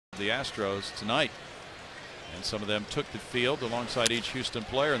The Astros tonight, and some of them took the field alongside each Houston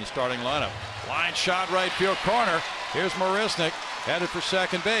player in the starting lineup. Line shot, right field corner. Here's Marisnick headed for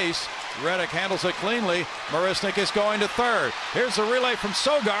second base. Reddick handles it cleanly. Marisnick is going to third. Here's the relay from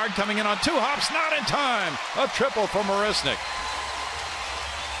Sogard coming in on two hops, not in time. A triple for Marisnick.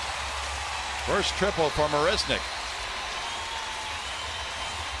 First triple for Marisnick.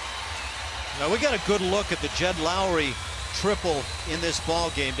 Now we got a good look at the Jed Lowry triple in this ball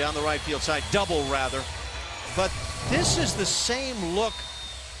game down the right field side, double rather. But this is the same look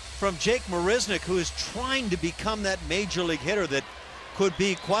from Jake Marisnick, who is trying to become that major league hitter that could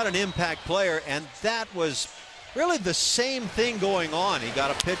be quite an impact player, and that was really the same thing going on. He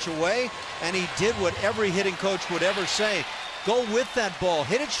got a pitch away and he did what every hitting coach would ever say: go with that ball,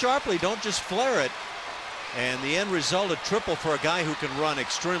 hit it sharply, don't just flare it. And the end result, a triple for a guy who can run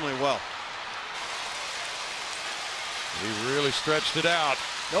extremely well. He really stretched it out.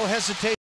 No hesitation.